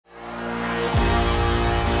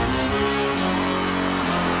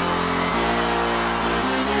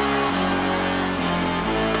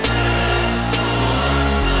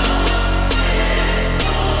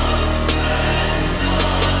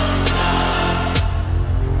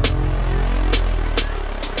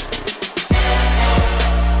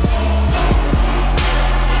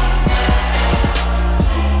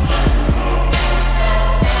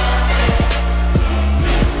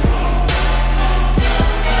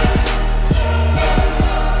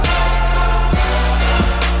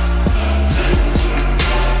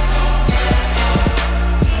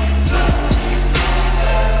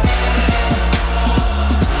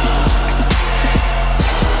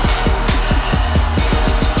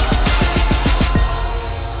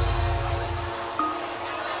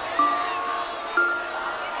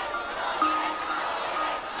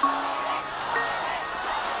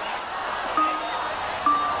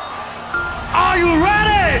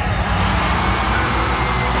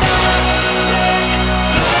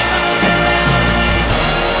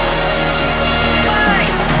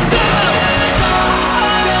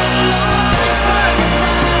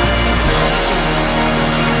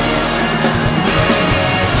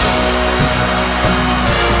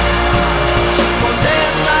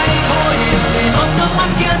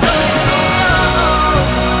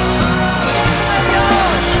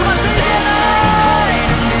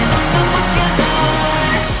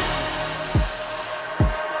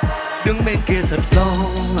đứng bên kia thật lâu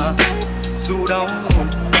dù đau.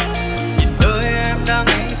 Nhìn tới em đang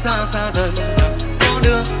nghĩ xa xa dần, có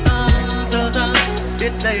được ta giờ ra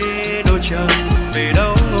biết đây đôi chân về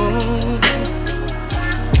đâu.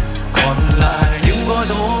 Còn lại những bối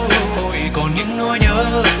rối, còn những nỗi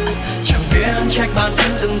nhớ, chẳng biết trách bản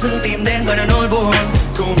thân dừng dưng tìm đến bởi nỗi buồn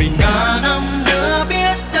của mình. Ngàn năm nữa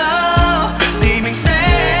biết đâu thì mình sẽ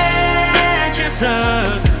chết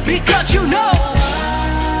dần. Because you know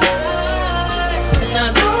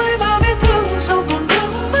ngàn dối bao vết thương sâu còn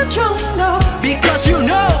vững mất trong đầu. Because you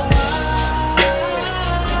know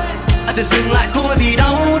anh tự dừng lại thôi vì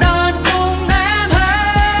đau đớn cùng em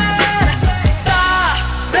hết. Ta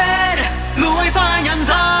đến lúc anh phải nhận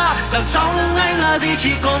ra đằng sau lưng anh là gì, chỉ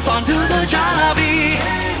còn toàn thứ dối trá là vì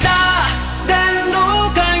ta đến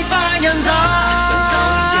lúc anh phải nhận ra.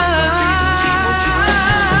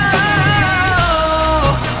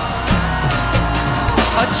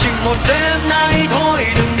 Chỉ một đêm nay thôi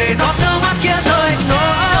đừng để giọt nước mắt kia rơi.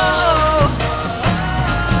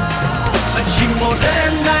 Chỉ một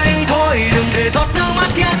đêm nay thôi đừng để giọt nước mắt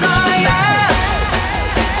kia rơi.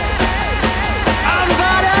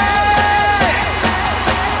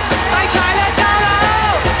 Tay trái lên cao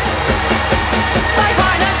nào, tay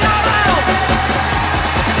phải lên cao nào.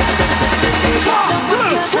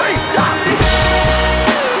 1, 2, 3,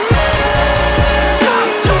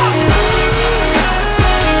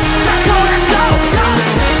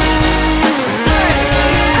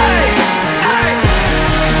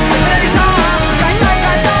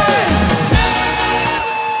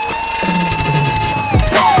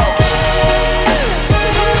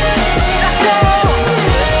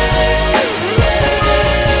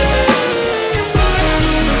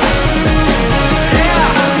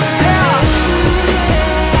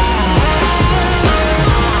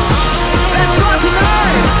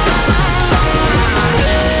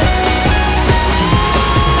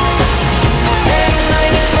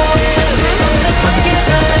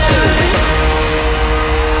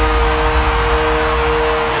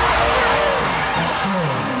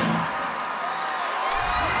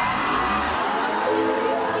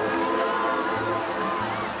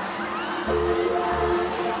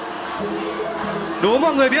 đố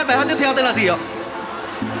mọi người biết bài hát tiếp theo tên là gì ạ?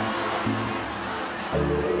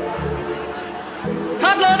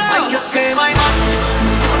 Hát lớn nào! Anh là kề may mắn,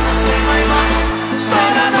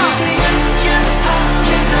 sẽ là người duy nhất chiến thắng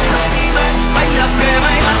trên đời này tìm em. Anh là kề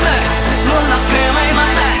may mắn này, luôn là kề may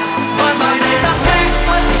mắn này. Và bài này ta sẽ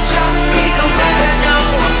mất chẳng khi không thể bên nhau.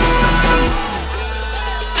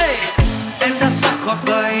 Em đã xa khỏi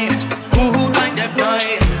bầy, thu hút anh đẹp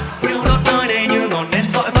này. Yêu đốt nơi đây như ngọn nến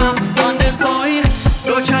dõi vang toàn đêm tối.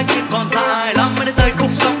 Đôi trái tim còn dài lắm mới đến tới khúc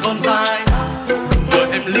sông còn dài. Đợi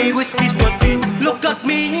em ly whisky tuột đi lúc cất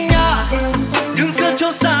mi nha. Đứng giữa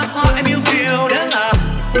chỗ xa hoa em yêu kiều đến là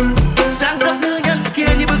dáng dấp nữ nhân kia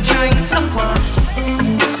như bức tranh sắc hoa.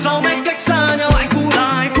 Sau mấy cách xa nhau anh vu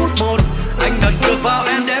lại phút một. Anh đặt cược vào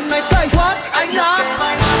em đêm nay say thoát. Anh là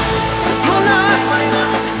luôn là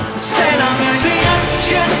sẽ là người duy nhất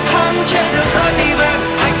chiến thắng trên đường tới tìm em.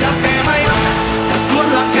 Anh là kẻ may mắn,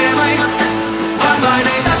 luôn là kẻ may mắn. Và bài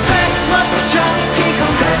này ta sẽ mất chẳng khi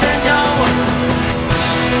không thể bên nhau.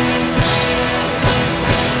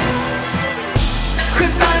 Khuyên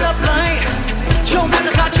tai lấp lánh, trông em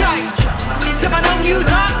là khá chạy. Sẽ phản ứng như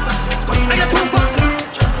rác, anh là thuốc phật.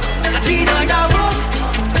 Là chỉ đời đau bút,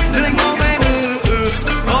 nơi anh mong em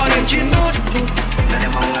gọi điện chín nút.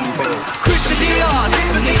 Christian Dior,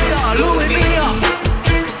 Tiffany Dior, Louis Vuitton.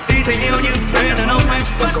 Tuy thấy yêu nhưng về đàn ông em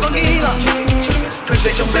vẫn có nghĩ là thuê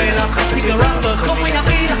dây trong đây làm khắp thì kiểu rapper không ai nào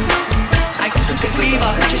nghĩ là anh không từng thích đi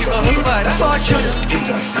vào hết chỉ có hứng và đã có chưa được.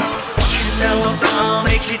 Now I'll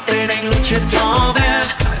make it tên anh lúc chết gió bé.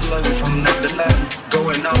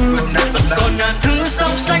 Còn ngàn thứ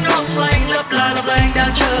sông xanh long lanh lấp lánh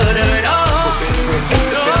đang chờ đợi đó.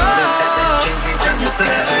 Anh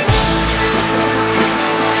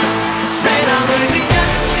sẽ là người duy nhất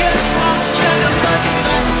chiến thắng trên đường tới tìm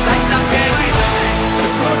em. Anh là kẻ may mắn,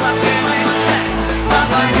 luôn là kẻ may mắn này. Và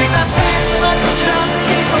bài này ta sẽ mất chẳng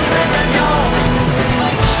khi không thể bên nhau.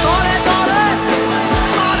 To lên, to lên,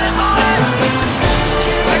 to lên, to lên.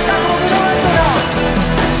 Anh ta không cứ nói từ nào.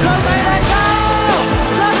 Giơ tay lên cao,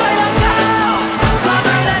 giơ tay lên cao, giơ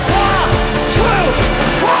tay lên xa.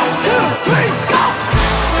 1, 2, 3, go.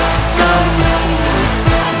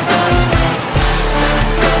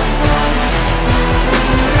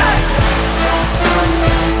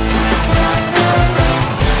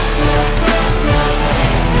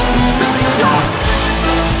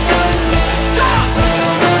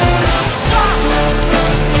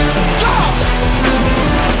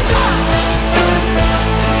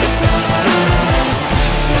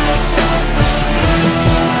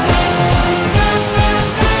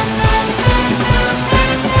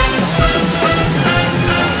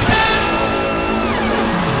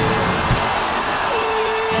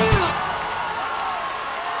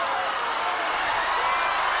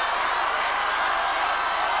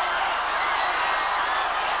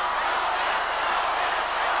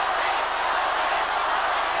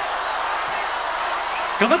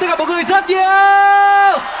 tất cả mọi người rất nhiều.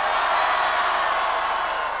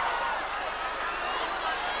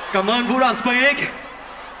 Cảm ơn vũ đoàn SpaceX.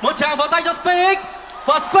 Một tràng pháo tay cho SpaceX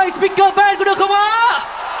và SpaceSpeakers Band có được không ạ?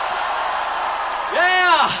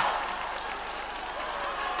 Yeah.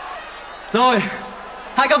 Rồi,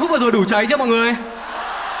 hai ca khúc vừa rồi đủ cháy chưa mọi người?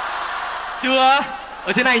 Chưa?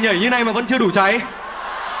 Ở trên này nhảy như này mà vẫn chưa đủ cháy?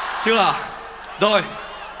 Chưa? Rồi,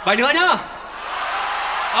 bài nữa nhá.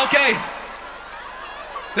 Ok,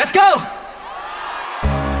 let's go.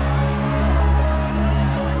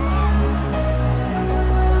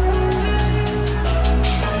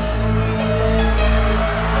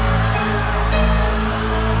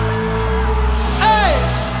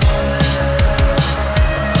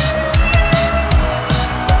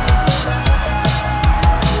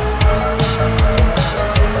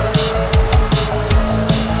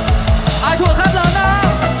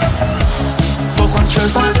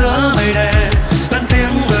 Pha giữa mây đen lớn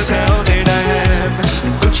tiếng vừa theo tay em,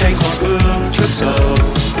 bức tranh còn vương chút sầu,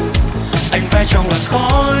 anh vẽ trong làn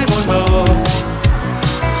khói muôn màu.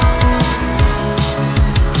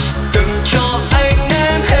 Đừng cho anh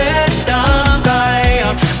ném hết đắng cay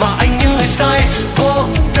mà anh như người say vô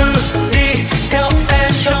tư đi theo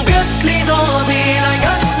em, chẳng biết lý do gì lại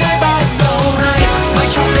ngất ngay ban đầu này. Bay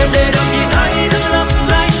trong đêm để được nhìn thấy thứ lấp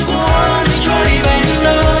lánh của anh trôi đi về những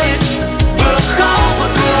nơi vừa khóc vừa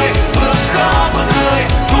cười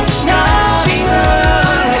gục ngã đi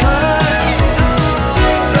người.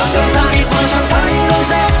 Đoạn đường xa đi qua chẳng thấy đôi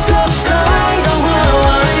dép giữa cánh đồng hoa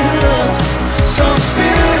oải hương. So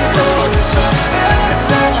beautiful, so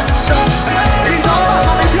beautiful, so beautiful.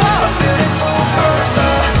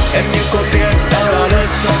 Em như con tiên đang là nơi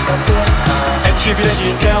gió cả tuyết. Em chỉ biết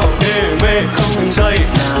nhìn theo đê mê không ngừng giây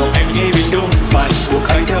nào. Em nghĩ mình đúng phải buộc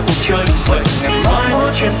anh theo cuộc chơi. Vậy ngày mai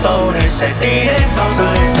mỗi chuyến tàu này sẽ đi đến bao giờ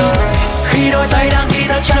tới? Khi đôi tay đang đi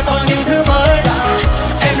thật chặt